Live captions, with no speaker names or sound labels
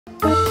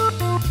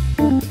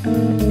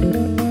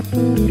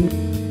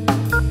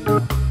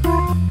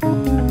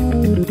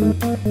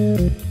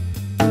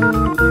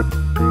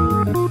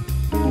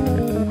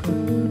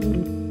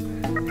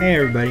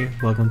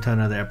welcome to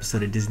another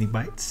episode of Disney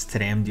Bites.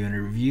 Today I'm doing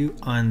a review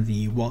on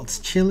the Walt's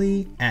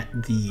Chili at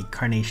the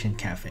Carnation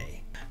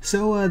Cafe.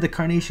 So the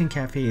Carnation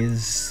Cafe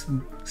is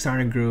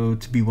starting to grow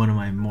to be one of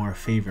my more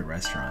favorite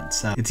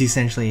restaurants. It's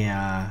essentially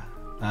a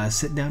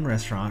sit-down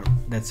restaurant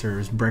that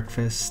serves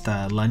breakfast,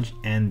 lunch,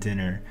 and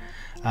dinner.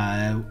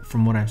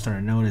 From what I'm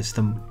starting to notice,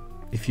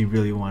 if you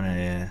really want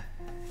to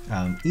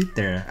eat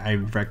there, I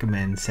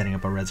recommend setting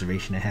up a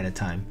reservation ahead of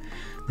time.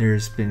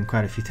 There's been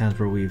quite a few times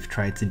where we've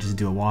tried to just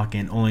do a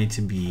walk-in only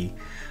to be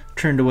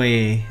turned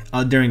away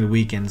during the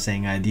weekend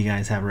saying, do you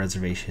guys have a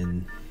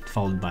reservation?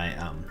 Followed by,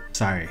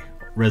 sorry,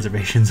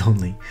 reservations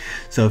only.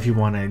 So if you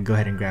want to go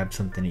ahead and grab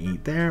something to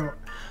eat there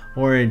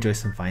or enjoy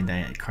some fine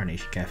dining at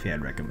Carnation Cafe,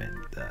 I'd recommend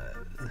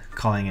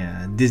calling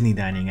a Disney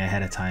Dining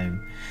ahead of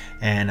time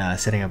and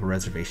setting up a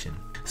reservation.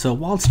 So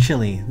Walt's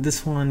Chili,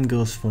 this one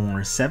goes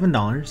for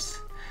 $7.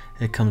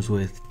 It comes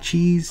with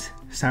cheese,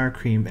 sour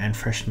cream, and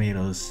fresh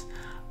tomatoes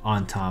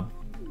on top.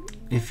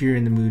 If you're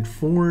in the mood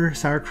for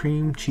sour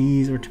cream,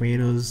 cheese, or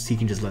tomatoes, you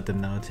can just let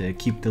them know to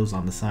keep those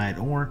on the side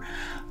or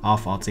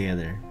off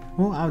altogether.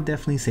 Well, I would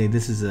definitely say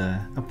this is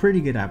a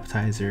pretty good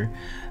appetizer.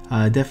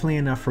 Definitely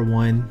enough for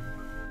one.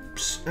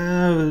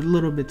 A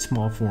little bit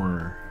small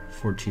for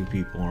 2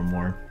 people or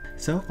more.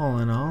 So all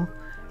in all,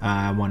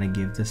 I want to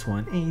give this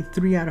one a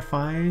 3 out of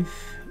 5.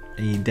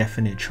 A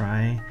definite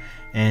try,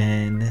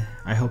 and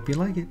I hope you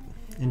like it.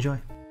 Enjoy.